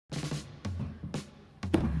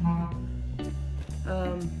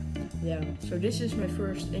Yeah, so this is my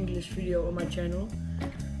first English video on my channel.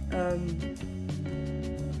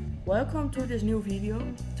 Welcome to this new video.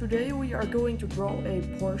 Today we are going to draw a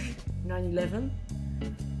Porsche 911.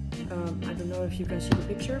 I don't know if you can see the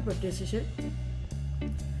picture, but this is it.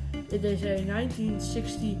 It is a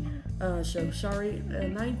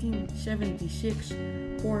 1976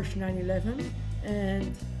 Porsche 911,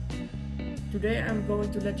 and today I'm going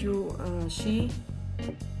to let you see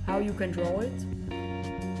how you can draw it.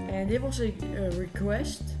 And it was a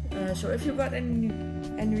request, so if you got any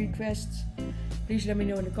requests, please let me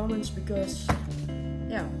know in the comments, because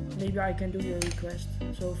yeah, maybe I can do your request.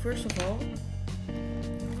 So first of all,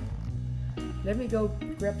 let me go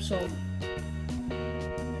grab some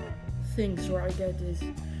things where I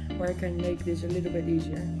can make this a little bit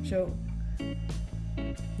easier. So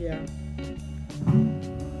yeah.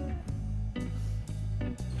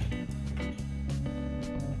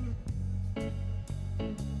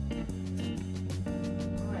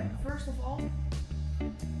 Alright, first of all,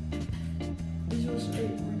 this was a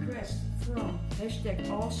request from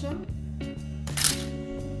 #awesome.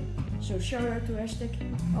 So shout out to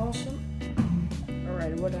 #awesome.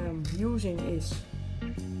 Alright, what I'm using is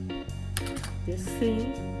this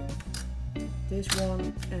thing, this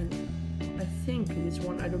one, and I think this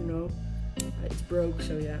one, I don't know, it's broke,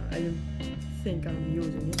 so yeah, I don't think I'm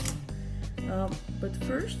using it. But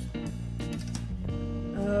first,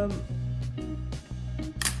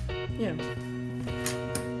 yeah,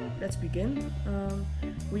 let's begin.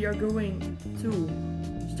 We are going to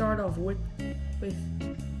start off with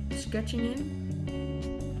sketching in,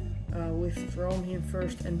 with drawing him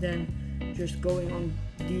first, and then just going on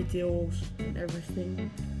details and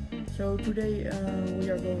everything. So today we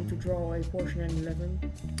are going to draw a Porsche 911,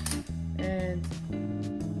 and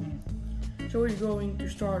so we're going to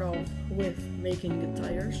start off with making the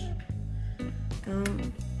tires.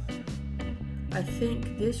 I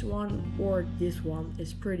think this one or this one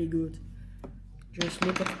is pretty good. Just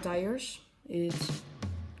look at the tires,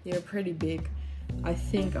 they're pretty big. I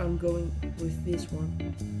think I'm going with this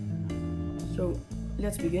one. So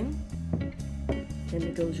let's begin. Let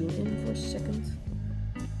me go zoom in for a second.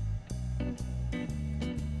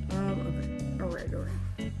 Okay, alright.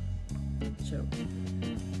 So,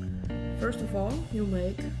 first of all, you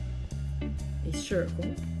make a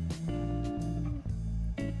circle.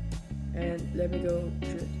 And let me go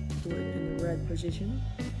to it in the right position.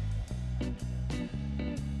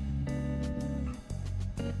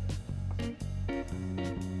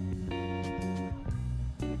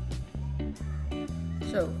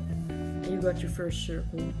 So, you got your first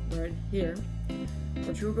circle right here.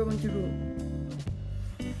 What you're going to do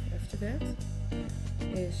after that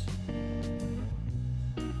is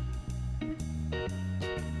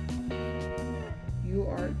you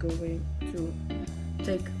are going to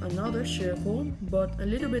take another circle, but a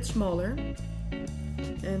little bit smaller,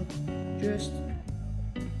 and just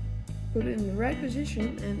put it in the right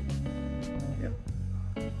position, and yeah.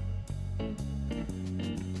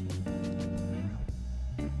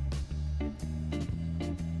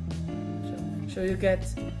 So you get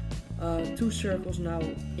two circles now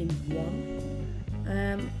in one,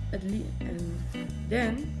 and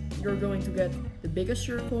then you're going to get the biggest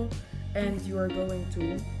circle, and you are going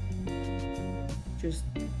to just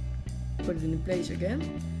put it in place again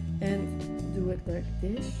and do it like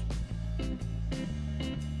this.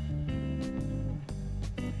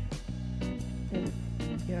 And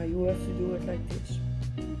yeah, you have to do it like this,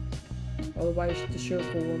 otherwise the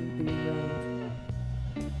circle won't be round.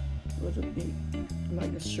 It would be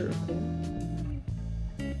like a circle.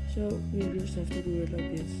 So you just have to do it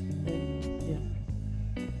like this, and yeah.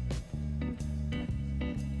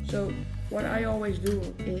 So what I always do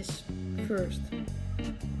is first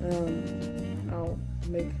I'll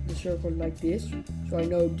make the circle like this, so I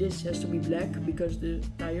know this has to be black because the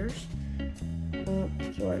tires.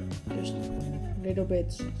 So I just a little bit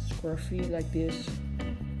scruffy like this,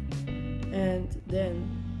 and then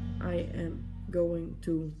I am going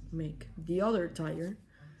to make the other tire.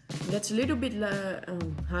 That's a little bit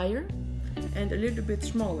higher and a little bit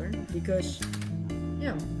smaller, because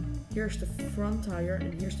yeah, here's the front tire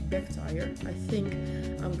and here's the back tire. I think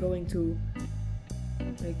I'm going to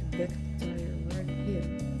make the back tire right here.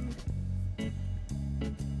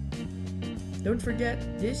 Don't forget,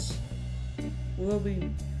 this will be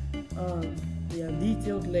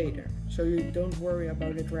detailed later, so you don't worry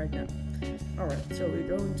about it right now. Alright, so we're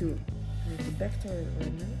going to make the back tire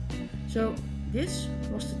right now. So this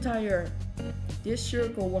was the tire, this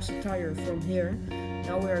circle was the tire from here.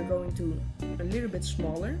 Now we are going to a little bit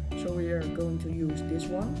smaller, so we are going to use this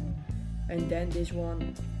one. and then this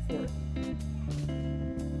one for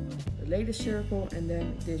the latest circle, and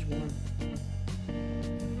then this one.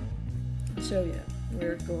 So yeah,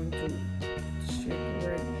 we're going to circle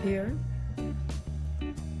right here,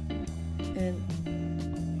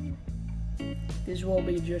 and this will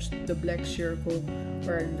be just the black circle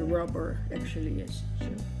where the rubber actually is. So.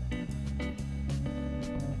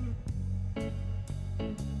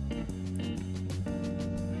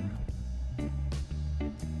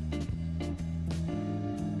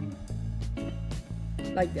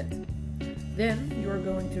 Like that. Then you are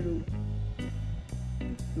going to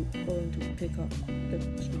pick up the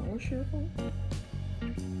smaller circle.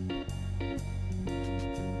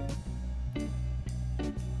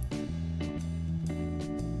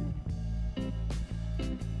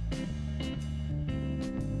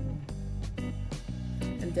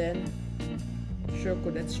 And then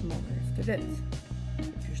circle that smaller after that.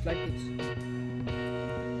 Just like this.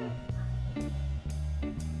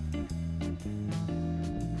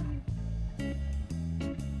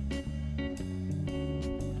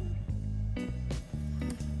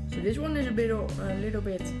 This one is a little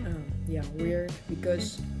bit weird,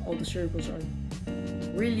 because all the circles are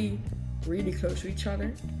really close to each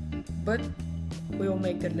other, but we'll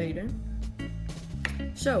make that later.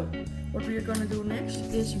 So what we are gonna do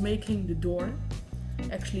next is making the door.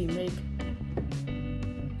 Actually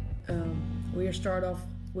we start off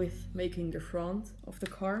with making the front of the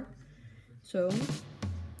car. So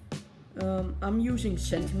I'm using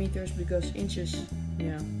centimeters because inches,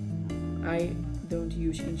 I don't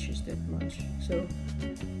use inches that much. So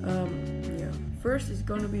first it's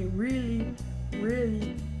gonna be really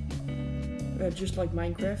just like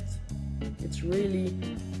Minecraft. It's really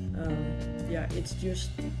it's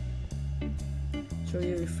just, so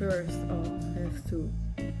you first have to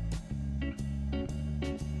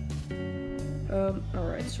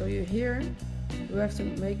alright, so you here you have to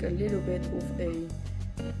make a little bit of a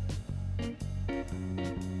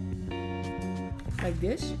like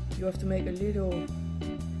this. You have to make a little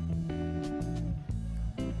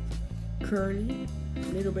curly, a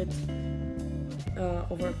little bit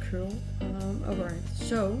of a curl. Alright,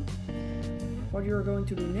 so what you're going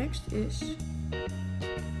to do next is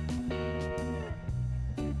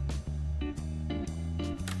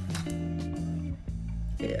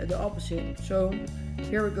the opposite. So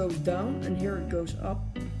here it goes down and here it goes up.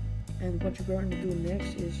 And what you're going to do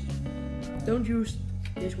next is, don't use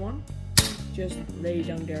this one. Just lay it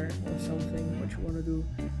down there or something. What you want to do,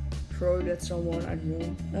 throw it at someone, I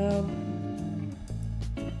don't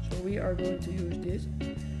know. So we are going to use this,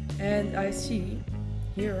 and I see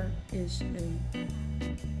here is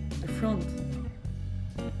the front,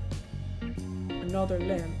 another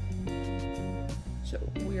lamp. So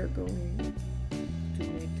we are going to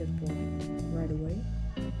make that one right away.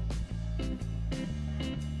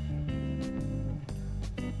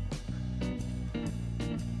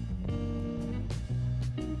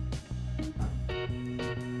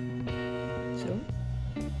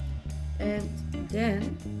 And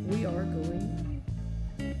then we are going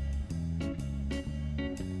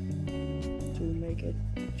to make it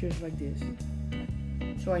just like this.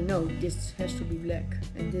 So I know this has to be black,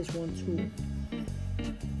 and this one too.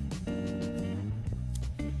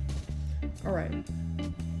 Alright.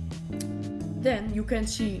 Then you can't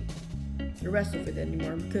see the rest of it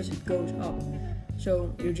anymore because it goes up.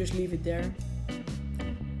 So you just leave it there.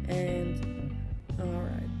 And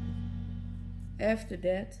alright. After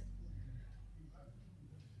that,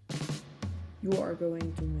 you are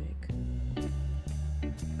going to make,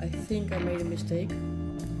 I think I made a mistake,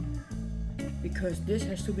 because this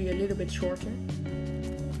has to be a little bit shorter.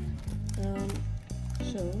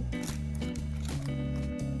 So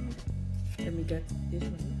let me get this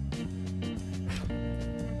one.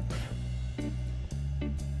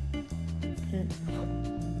 And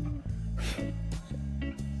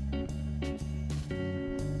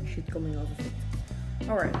shit coming out of it.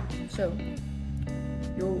 Alright, so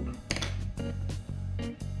you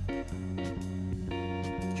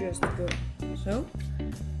just go so.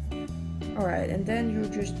 Alright, and then you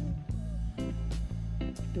just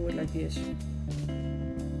do it like this.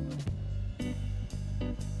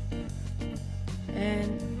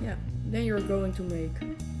 And yeah, then you're going to make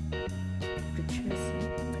the chassis.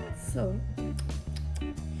 So,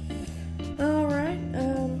 alright,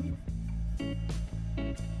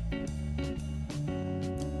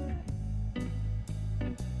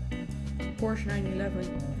 Porsche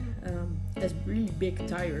 911 has really big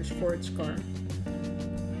tires for its car.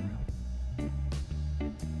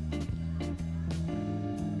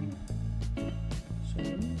 So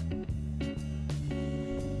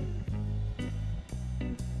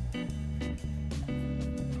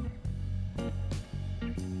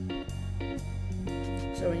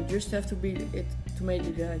So you just have to be it to make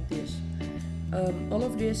it like this. All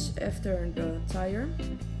of this after the tire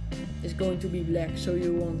is going to be black, so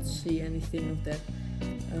you won't see anything of that.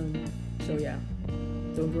 So yeah,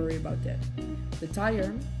 don't worry about that. The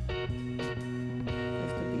tire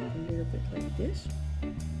has to be a little bit like this,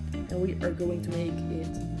 and we are going to make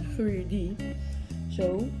it 3D.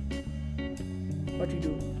 So what you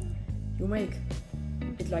do, you make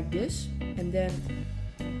it like this, and then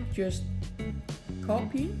just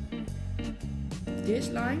copy this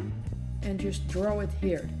line and just draw it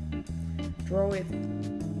here. Draw it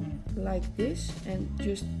like this and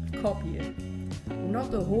just copy it.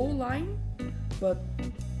 Not the whole line, but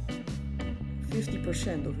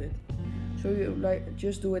 50% of it. So you like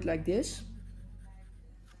just do it like this.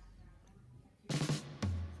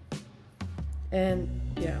 And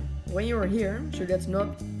yeah, when you are here, so that's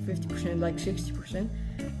not 50%, like 60%,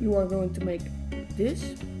 you are going to make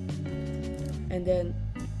this, and then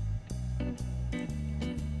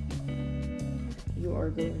you are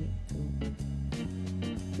going to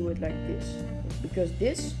do it like this, because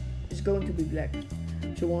this is going to be black,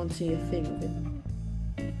 so you won't see a thing of it.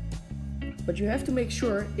 But you have to make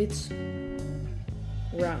sure it's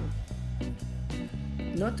round,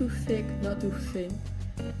 not too thick, not too thin.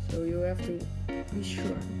 So you have to be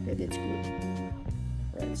sure that it's good.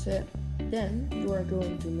 Right, so then you are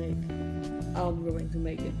going to make, I'm going to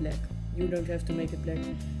make it black. You don't have to make it black,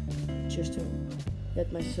 just to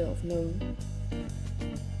let myself know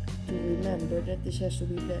to remember that this has to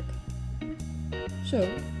be black. So,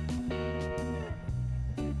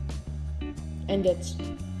 and that's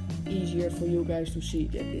easier for you guys to see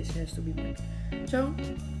that this has to be black. So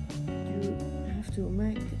you have to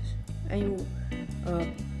make this, and you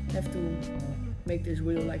have to make this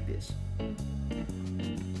wheel like this.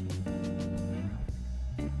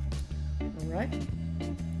 Alright,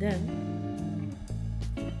 then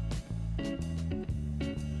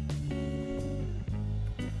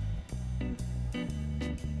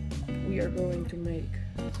we are going to make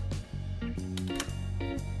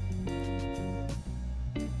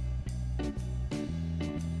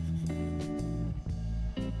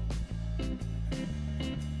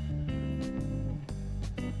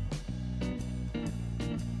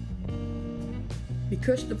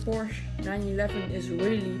because the Porsche 911 is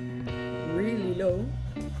really low,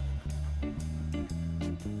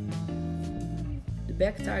 the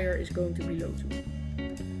back tire is going to be low too.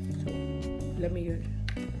 So let me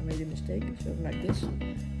I made a mistake, so like this,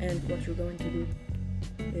 and what you're going to do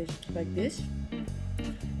is like this,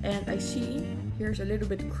 and I see here's a little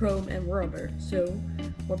bit of chrome and rubber, so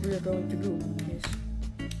what we are going to do is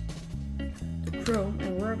the chrome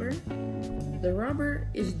and rubber. The rubber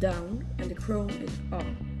is down and the chrome is up,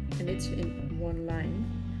 and it's in one line.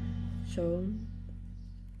 So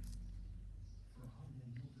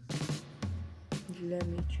let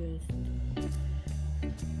me just,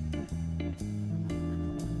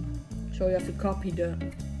 so you have to copy the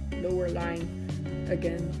lower line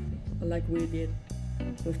again, like we did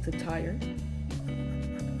with the tire,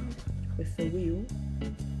 with the wheel.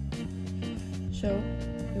 So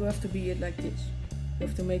you have to be it like this. You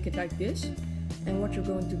have to make it like this. And what you're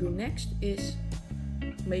going to do next is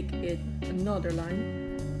make it another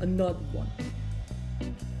line, another one.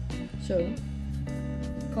 So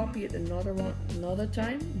copy it another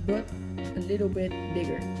time, but a little bit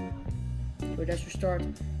bigger. So that you start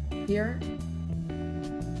here,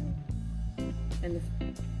 and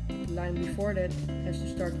the line before that has to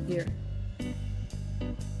start here.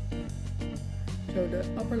 So the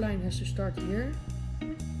upper line has to start here,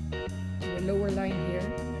 and the lower line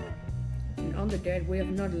here. And under that we have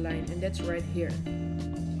another line, and that's right here.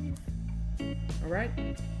 Alright,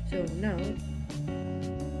 so now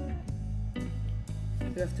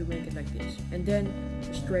you have to make it like this, and then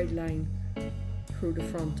a straight line through the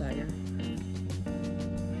front tire.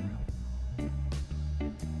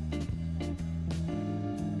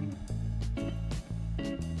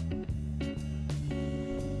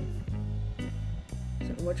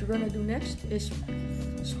 So what you're gonna do next is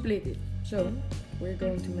split it. So we're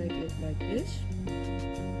going to make it like this,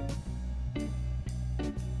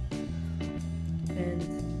 and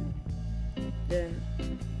then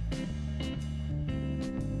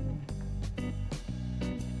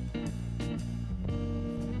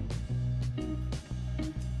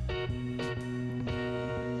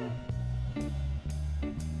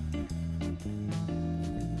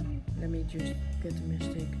let me just get the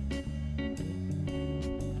mistake,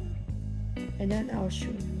 and then I'll show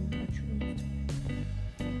you.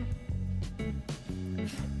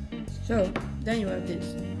 So then you have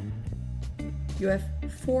this. You have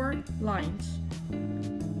 4 lines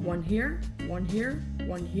one here, one here,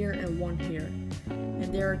 one here, and one here.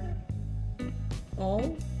 And they're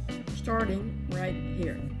all starting right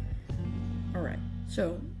here. Alright,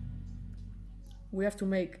 so we have to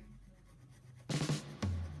make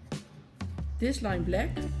this line black.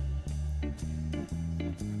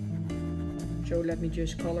 So let me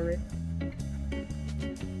just color it.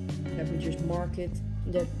 Let me just mark it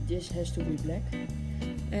that this has to be black.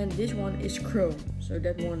 And this one is chrome, so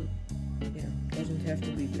that one doesn't have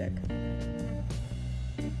to be black.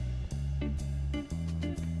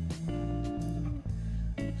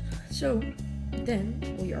 So then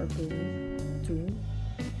we are going to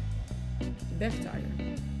the back tire.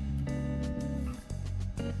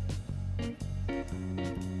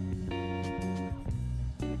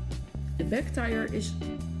 The back tire is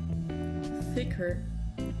thicker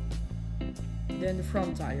than the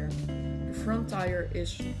front tire. The front tire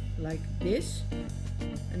is like this,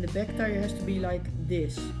 and the back tire has to be like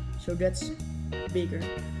this, so that's bigger.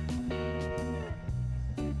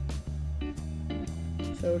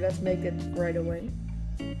 So let's make it right away.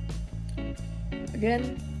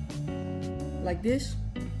 Again, like this,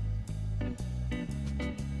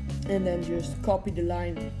 and then just copy the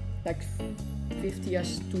line like 50 to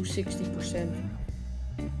 60%.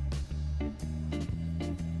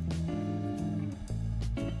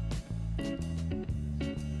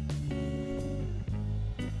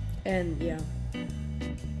 And yeah,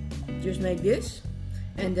 just make this,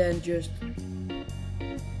 and then just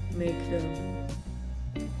make the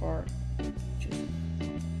part.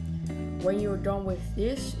 When you're done with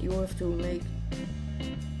this, you have to make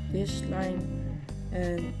this line,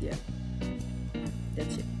 and yeah,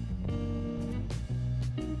 that's it.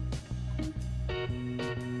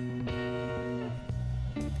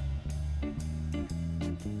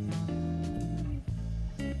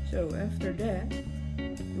 So after that,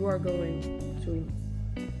 you are going to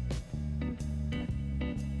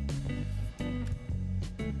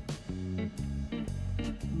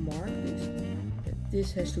mark this.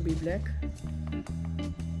 This has to be black.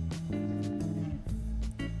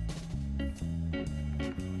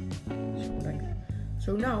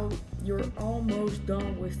 So now you're almost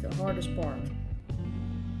done with the hardest part.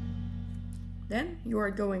 Then you are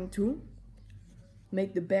going to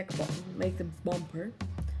make the make the bumper.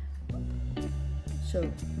 So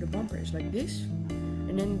the bumper is like this,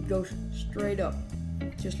 and then it goes straight up,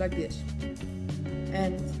 just like this.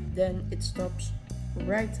 And then it stops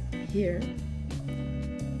right here,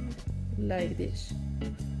 like this.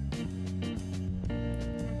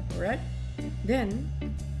 Alright? Then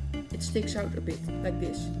it sticks out a bit, like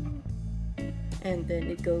this. And then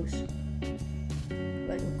it goes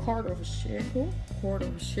like a quarter of a circle,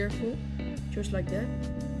 just like that,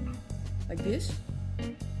 like this.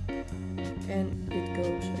 And it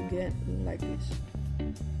goes again like this,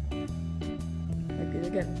 like this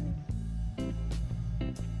again.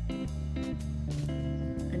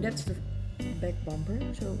 And that's the back bumper.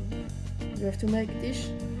 So you have to make this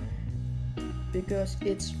because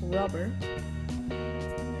it's rubber,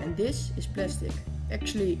 and this is plastic.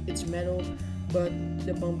 Actually it's metal, but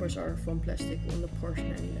the bumpers are from plastic on the Porsche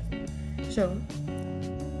 911. So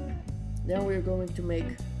now we're going to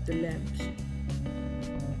make the lamps.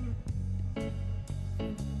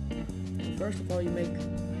 First of all, you make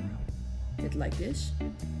it like this,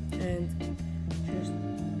 and just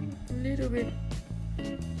a little bit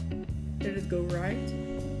let it go right,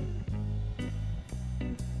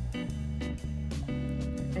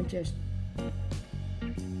 and just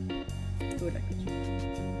do it like this.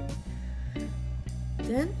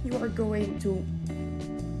 Then you are going to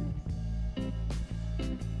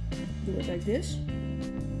do it like this.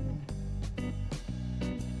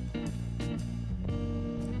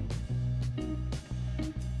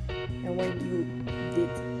 And when you did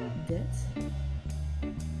that,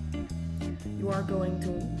 you are going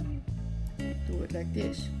to do it like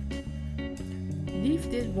this. Leave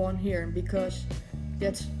this one here because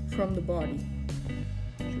that's from the body.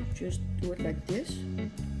 So just do it like this.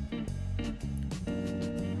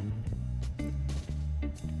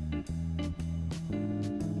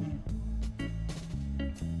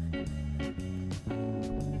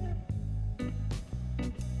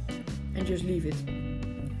 And just leave it.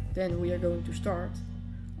 Then we are going to start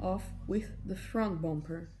off with the front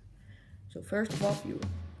bumper. So first of all, you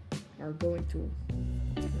are going to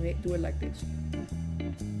do it like this.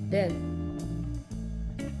 Then,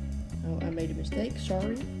 oh, I made a mistake,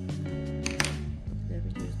 sorry. Let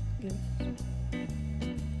me just give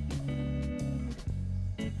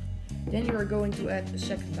it. Then you are going to add a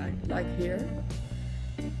second line, like here.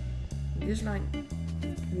 This line,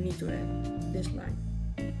 you need to add this line.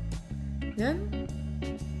 Then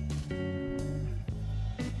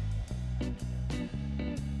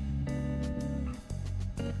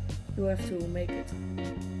You have to make it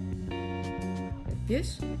like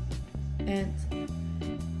this, and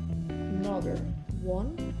another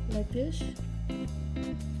one like this,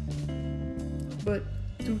 but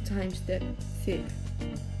 2 times that thick.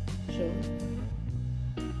 So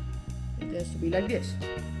it has to be like this.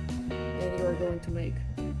 Then you are going to make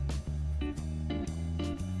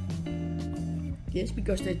this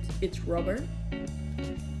because it's rubber,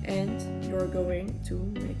 and you're going to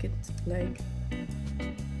make it like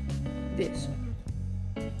this.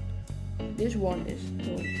 This one is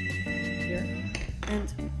going here,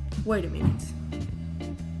 and wait a minute.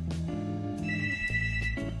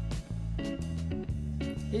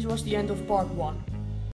 This was the end of part 1.